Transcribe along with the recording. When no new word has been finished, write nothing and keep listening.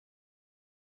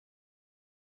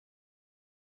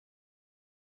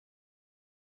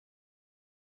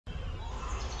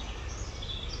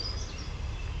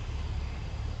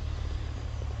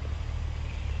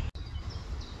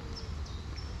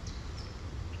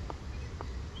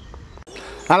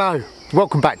Hello,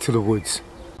 welcome back to the woods.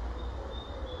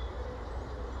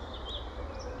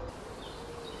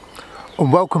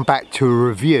 And welcome back to a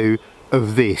review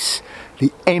of this,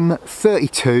 the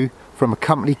M32 from a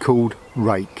company called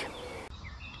RUIKE.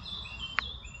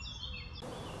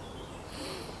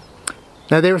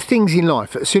 Now there are things in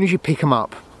life that as soon as you pick them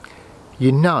up,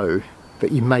 you know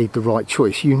that you made the right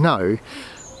choice. You know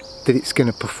that it's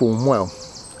going to perform well.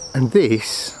 And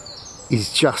this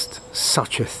is just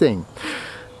such a thing.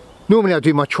 Normally I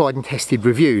do my tried and tested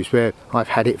reviews where I've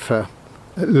had it for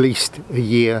at least a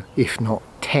year, if not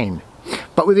 10.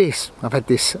 But with this, I've had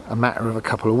this a matter of a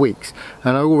couple of weeks,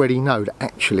 and I already know that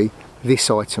actually this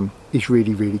item is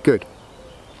really, really good.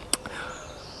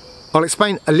 I'll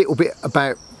explain a little bit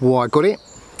about why I got it,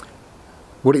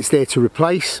 what it's there to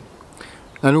replace,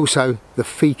 and also the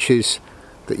features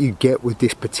that you get with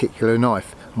this particular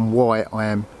knife and why I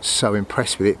am so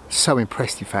impressed with it. So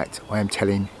impressed, in fact, I am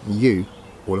telling you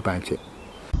all about it.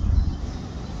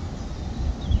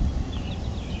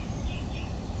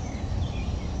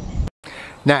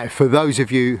 Now, for those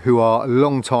of you who are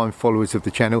long-time followers of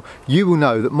the channel, you will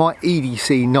know that my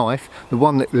EDC knife, the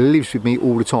one that lives with me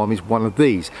all the time, is one of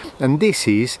these. And this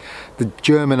is the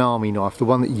German Army knife, the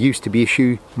one that used to be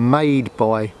issued, made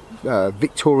by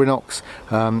Victorinox,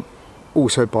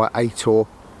 also by Ator.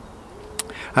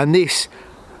 And this,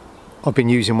 I've been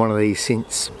using one of these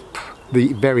since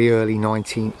the very early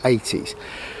 1980s.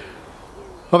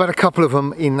 I've had a couple of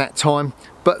them in that time,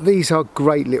 but these are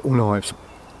great little knives.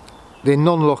 They're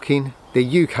non-locking,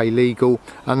 they're UK legal,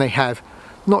 and they have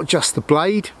not just the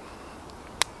blade,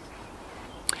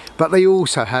 but they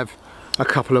also have a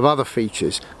couple of other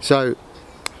features. So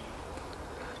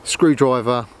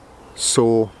screwdriver,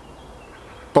 saw,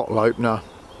 bottle opener.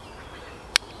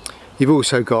 You've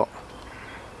also got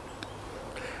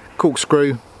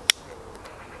corkscrew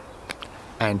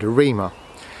and a reamer.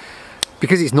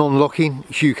 Because it's non-locking,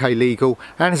 it's UK legal,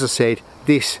 and as I said,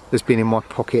 this has been in my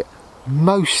pocket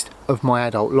most of my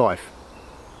adult life.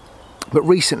 But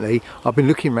recently I've been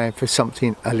looking around for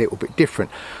something a little bit different.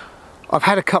 I've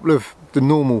had a couple of the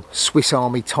normal Swiss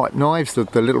Army type knives, the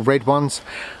little red ones,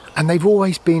 and they've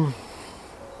always been,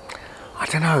 I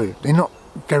don't know, they're not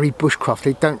very bushcraft,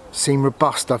 they don't seem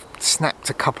robust. I've snapped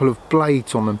a couple of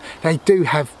blades on them. They do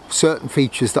have certain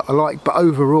features that I like, but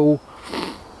overall,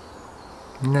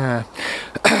 nah,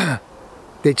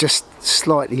 they're just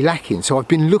slightly lacking. So I've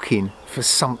been looking for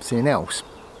something else.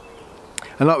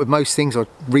 And like with most things, I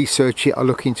research it, I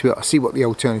look into it, I see what the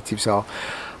alternatives are.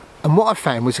 And what I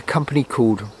found was a company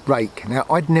called RUIKE. Now,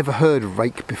 I'd never heard of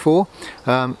RUIKE before.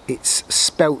 It's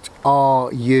spelt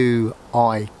R-U-I-K-E.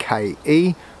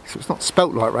 So it's not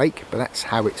spelt like rake, but that's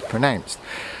how it's pronounced.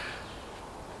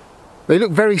 They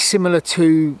look very similar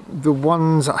to the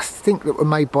ones I think that were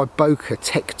made by Boca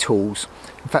Tech Tools.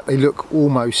 In fact, they look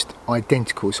almost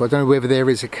identical, so I don't know whether there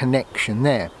is a connection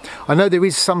there. I know there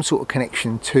is some sort of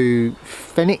connection to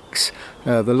Phoenix,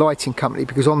 the lighting company,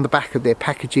 because on the back of their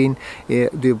packaging,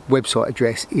 the website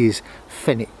address is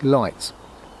Fenix Lights.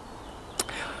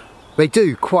 They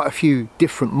do quite a few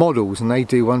different models, and they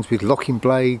do ones with locking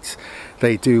blades,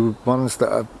 they do ones that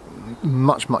are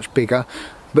much bigger,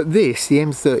 but this, the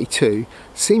M32,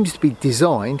 seems to be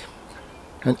designed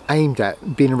and aimed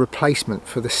at being a replacement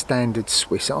for the standard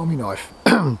Swiss Army knife.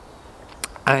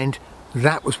 And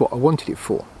that was what I wanted it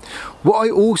for. What I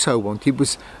also wanted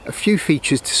was a few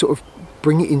features to sort of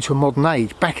bring it into a modern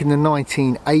age. Back in the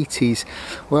 1980s,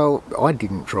 well, I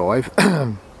didn't drive.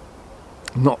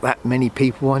 Not that many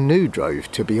people I knew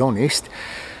drove, to be honest.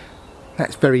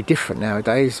 That's very different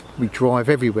nowadays. We drive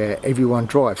everywhere, everyone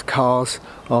drives. Cars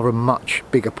are a much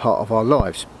bigger part of our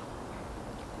lives.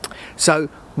 So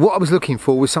what I was looking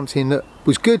for was something that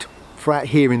was good for out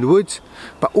here in the woods,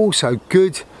 but also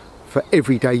good for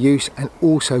everyday use and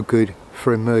also good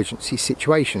for emergency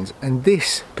situations. And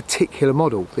this particular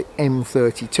model, the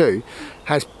M32,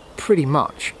 has pretty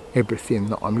much everything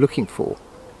that I'm looking for.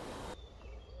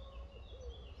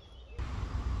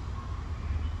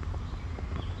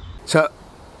 So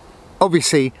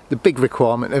obviously the big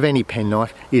requirement of any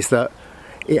penknife is that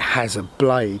it has a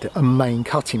blade, a main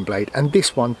cutting blade, and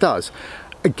this one does.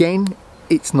 Again,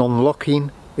 it's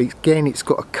non-locking. Again, it's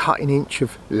got a cutting inch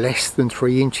of less than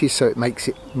 3 inches, so it makes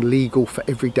it legal for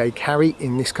everyday carry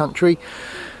in this country.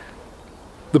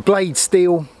 The blade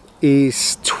steel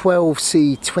is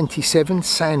 12C27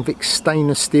 Sandvik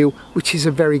stainless steel, which is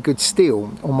a very good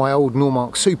steel. On my old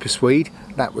Normark Super Swede,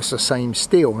 that was the same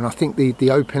steel, and I think the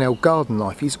Opinel garden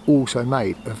knife is also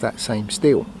made of that same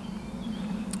steel.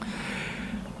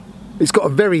 It's got a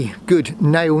very good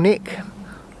nail nick.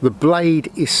 The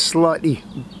blade is slightly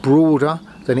broader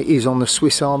than it is on the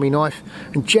Swiss Army knife,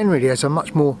 and generally has a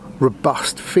much more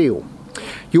robust feel.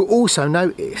 You'll also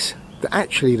notice that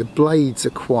actually the blades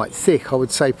are quite thick. I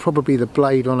would say probably the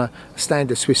blade on a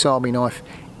standard Swiss Army knife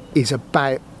is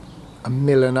about 1.5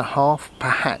 mil,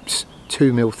 perhaps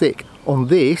 2 mil thick. On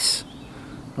this,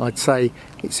 I'd say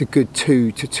it's a good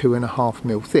 2 to 2.5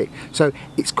 mil thick. So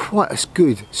it's quite a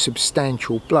good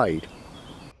substantial blade.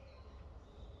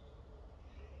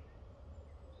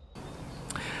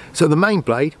 So the main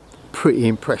blade, pretty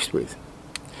impressed with.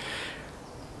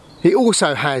 It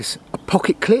also has a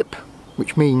pocket clip,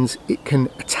 which means it can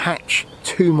attach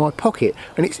to my pocket,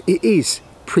 and it is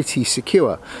pretty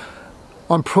secure.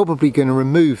 I'm probably going to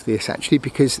remove this actually,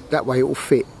 because that way it will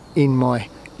fit in my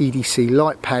EDC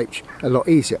light pouch a lot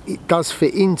easier. It does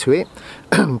fit into it,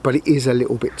 but it is a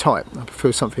little bit tight. I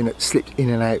prefer something that slips in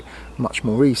and out much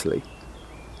more easily.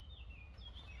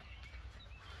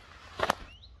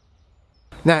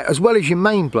 Now, as well as your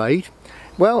main blade,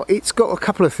 well, it's got a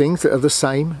couple of things that are the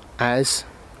same as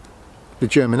the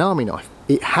German Army knife.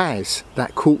 It has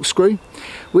that corkscrew,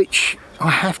 which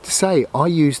I have to say, I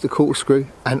use the corkscrew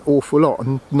an awful lot,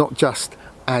 and not just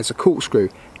as a corkscrew.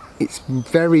 It's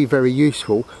very, very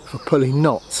useful for pulling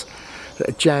knots that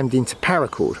are jammed into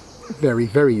paracord. Very,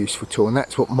 very useful tool, and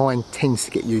that's what mine tends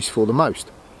to get used for the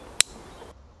most.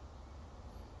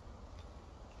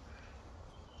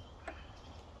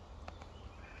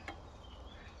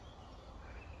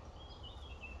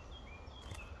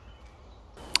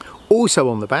 Also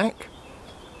on the back,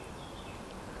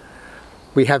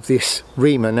 we have this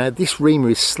reamer. Now this reamer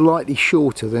is slightly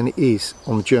shorter than it is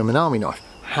on the German Army knife.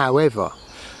 However,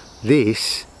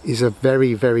 this is a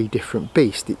very, very different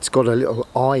beast. It's got a little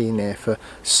eye in there for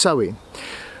sewing.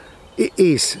 It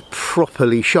is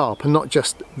properly sharp, and not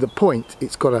just the point,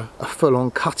 it's got a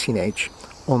full-on cutting edge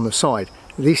on the side.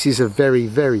 This is a very,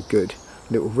 very good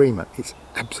little reamer. It's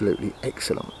absolutely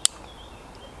excellent.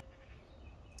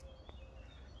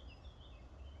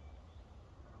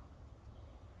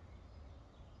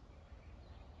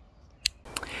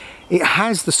 It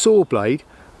has the saw blade,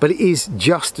 but it is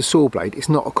just a saw blade. It's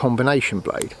not a combination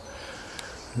blade.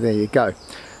 There you go.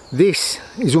 This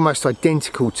is almost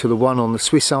identical to the one on the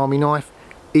Swiss Army knife,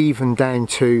 even down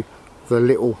to the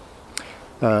little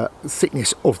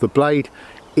thickness of the blade.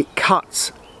 It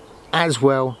cuts as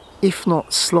well, if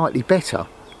not slightly better,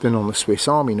 than on the Swiss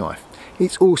Army knife.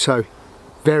 It's also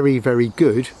very, very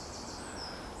good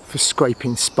for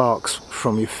scraping sparks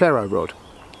from your ferro rod.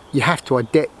 You have to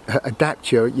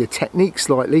adapt your technique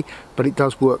slightly, but it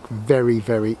does work very,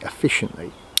 very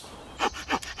efficiently.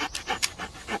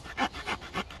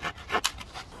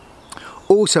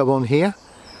 Also on here,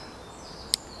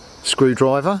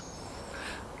 screwdriver,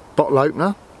 bottle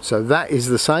opener, so that is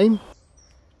the same.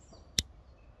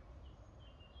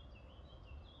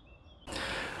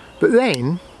 But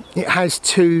then it has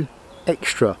two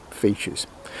extra features.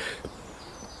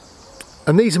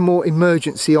 And these are more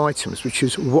emergency items, which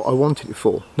is what I wanted it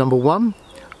for. Number one,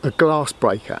 a glass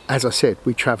breaker. As I said,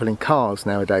 we travel in cars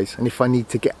nowadays, and if I need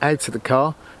to get out of the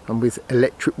car, and with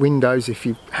electric windows, if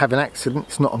you have an accident,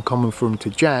 it's not uncommon for them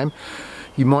to jam.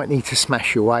 You might need to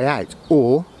smash your way out,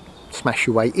 or smash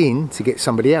your way in to get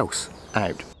somebody else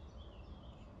out.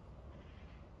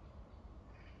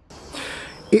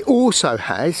 It also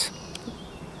has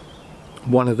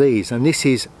one of these, and this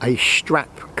is a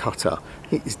strap cutter.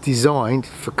 It's designed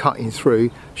for cutting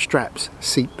through straps,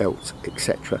 seat belts,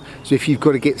 etc. So if you've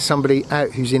got to get somebody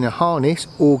out who's in a harness,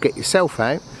 or get yourself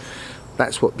out,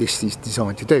 that's what this is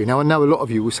designed to do. Now I know a lot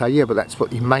of you will say, yeah, but that's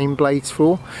what your main blade's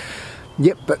for.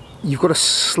 Yep, but you've got to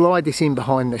slide this in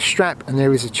behind the strap, and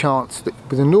there is a chance that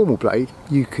with a normal blade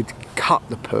you could cut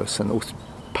the person or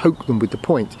poke them with the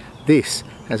point. This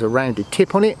has a rounded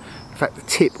tip on it. In fact, the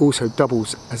tip also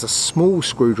doubles as a small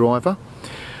screwdriver.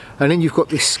 And then you've got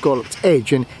this scalloped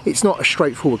edge, and it's not a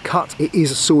straightforward cut. It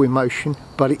is a saw in motion,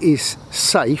 but it is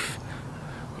safer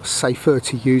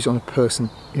to use on a person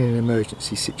in an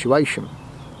emergency situation.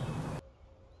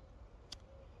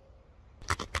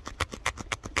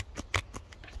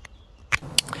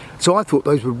 So I thought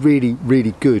those were really,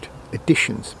 really good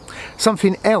additions.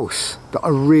 Something else that I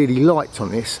really liked on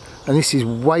this, and this is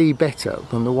way better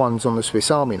than the ones on the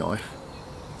Swiss Army knife,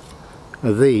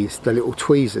 are these, the little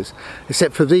tweezers.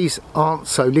 Except for these aren't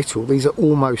so little, these are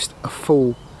almost a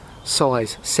full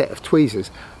size set of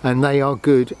tweezers, and they are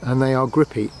good and they are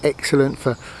grippy. Excellent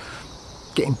for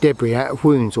getting debris out of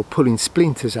wounds or pulling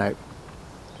splinters out.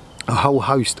 A whole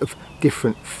host of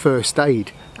different first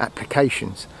aid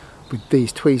applications with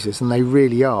these tweezers, and they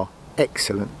really are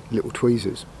excellent little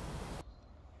tweezers.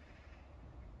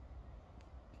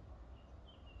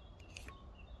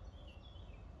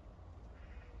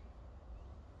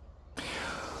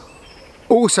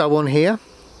 Also on here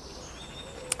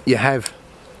you have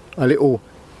a little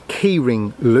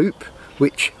keyring loop,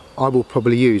 which I will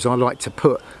probably use. I like to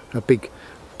put a big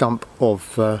dump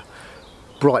of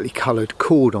brightly coloured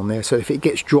cord on there, so if it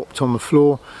gets dropped on the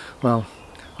floor, well,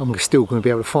 I'm still going to be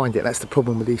able to find it. That's the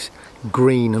problem with these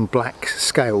green and black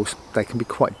scales, they can be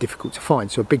quite difficult to find.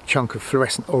 So a big chunk of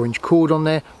fluorescent orange cord on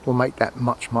there will make that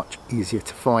much easier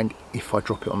to find if I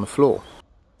drop it on the floor.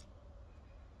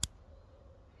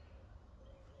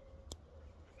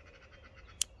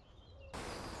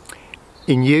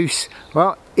 In use,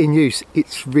 well, in use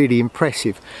it's really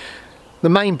impressive. The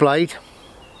main blade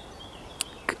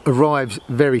arrives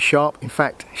very sharp, in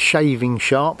fact shaving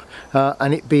sharp,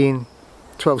 and it being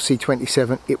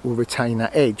 12C27 it will retain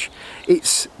that edge.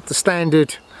 It's the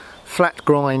standard flat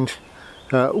grind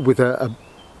with a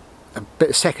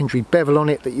bit of secondary bevel on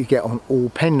it that you get on all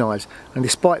penknives, and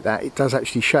despite that it does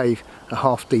actually shave a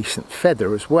half decent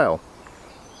feather as well.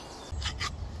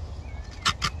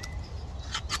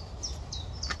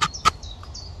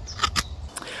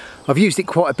 I've used it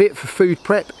quite a bit for food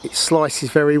prep. It slices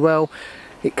very well,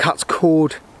 it cuts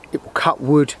cord, it will cut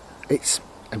wood, it's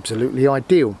absolutely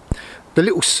ideal. The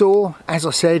little saw, as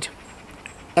I said,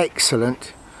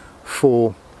 excellent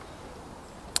for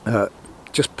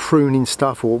just pruning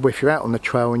stuff, or if you're out on the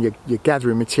trail and you're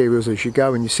gathering materials as you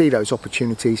go and you see those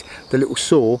opportunities, the little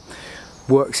saw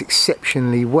works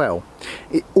exceptionally well.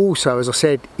 It also, as I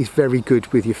said, is very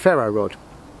good with your ferro rod.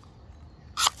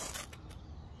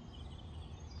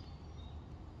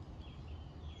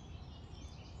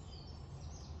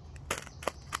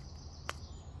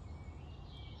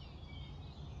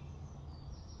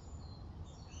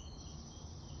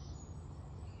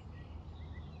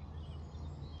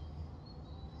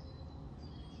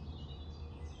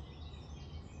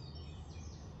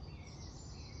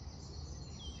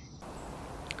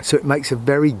 So it makes a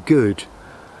very good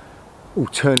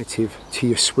alternative to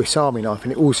your Swiss Army knife,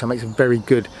 and it also makes a very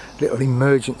good little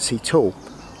emergency tool.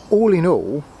 All in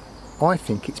all, I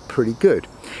think it's pretty good.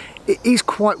 It is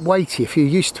quite weighty. If you're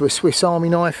used to a Swiss Army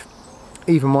knife,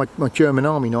 even my German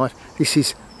Army knife, this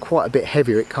is quite a bit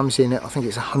heavier. It comes in at, I think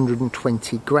it's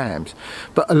 120 grams,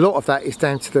 but a lot of that is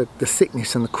down to the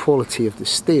thickness and the quality of the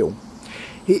steel.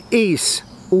 It is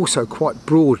also quite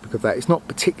broad because of that. It's not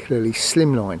particularly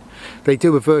slimline. They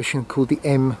do a version called the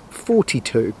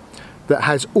M42 that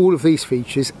has all of these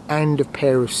features and a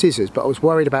pair of scissors, but I was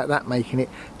worried about that making it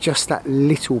just that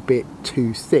little bit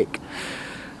too thick.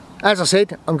 As I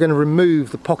said, I'm going to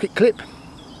remove the pocket clip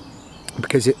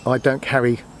because I don't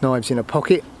carry knives in a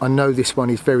pocket. I know this one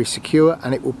is very secure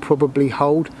and it will probably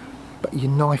hold, but your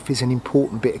knife is an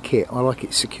important bit of kit. I like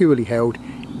it securely held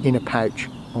in a pouch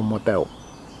on my belt.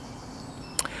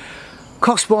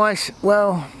 Cost wise,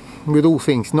 well, with all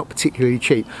things, not particularly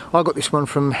cheap. I got this one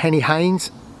from Henny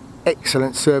Haynes,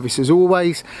 excellent service as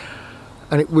always,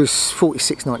 and it was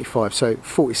 £46.95, so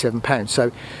 £47.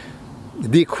 So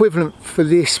the equivalent for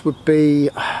this would be,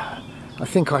 I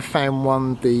think I found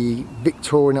one, the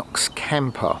Victorinox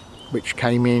Camper, which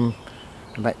came in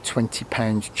about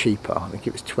 £20 cheaper. I think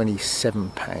it was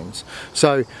 £27.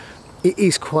 So it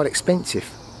is quite expensive,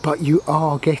 but you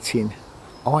are getting,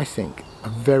 I think, a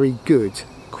very good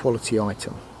quality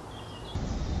item.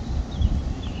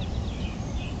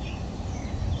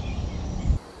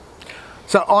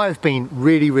 So I've been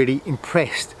really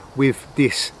impressed with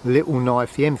this little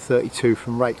knife, the M32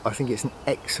 from RUIKE. I think it's an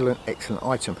excellent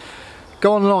item.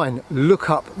 Go online, look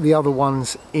up the other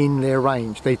ones in their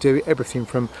range. They do everything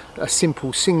from a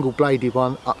simple single bladed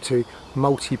one up to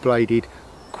multi-bladed,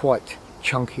 quite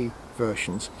chunky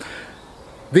versions.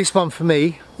 This one for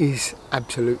me is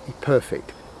absolutely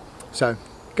perfect. So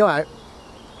go out,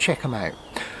 check them out.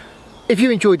 If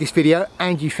you enjoyed this video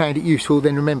and you found it useful,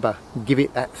 then remember, give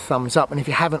it that thumbs up. And if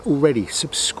you haven't already,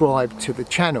 subscribe to the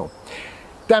channel.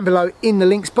 Down below in the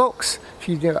links box, if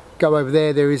you go over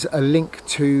there, there is a link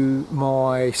to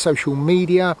my social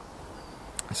media.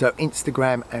 So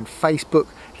Instagram and Facebook.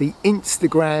 The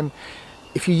Instagram,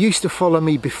 if you used to follow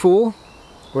me before,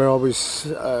 where I was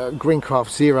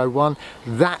Greencraft 01,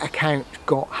 that account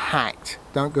got hacked.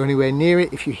 Don't go anywhere near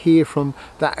it. If you hear from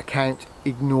that account,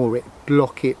 ignore it,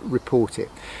 block it, report it.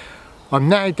 I'm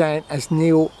now down as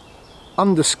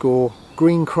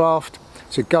Neil_Greencraft,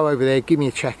 so go over there, give me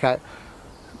a check out,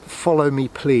 follow me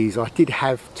please. I did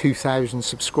have 2,000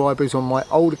 subscribers on my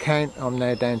old account. I'm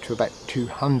now down to about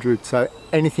 200, so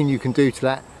anything you can do to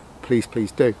that, please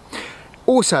do.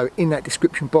 Also in that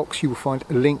description box you will find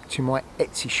a link to my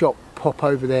Etsy shop. Pop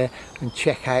over there and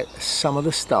check out some of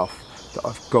the stuff that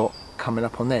I've got coming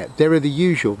up on there. There are the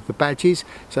usual, the badges,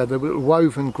 so the little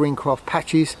woven Greencraft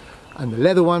patches and the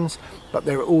leather ones, but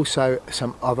there are also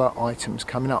some other items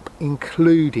coming up,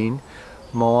 including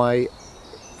my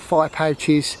fire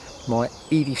pouches, my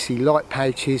EDC light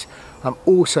pouches. I'm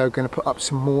also going to put up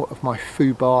some more of my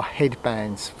FUBAR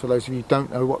headbands. For those of you who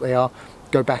don't know what they are,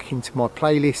 go back into my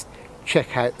playlist,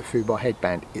 check out the FUBAR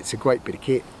headband. It's a great bit of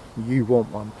kit, you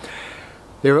want one.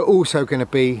 There are also going to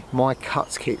be my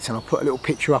cuts kits, and I'll put a little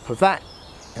picture up of that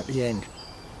at the end.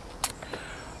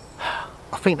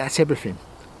 I think that's everything.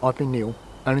 I've been Neil,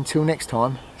 and until next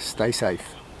time, stay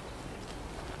safe.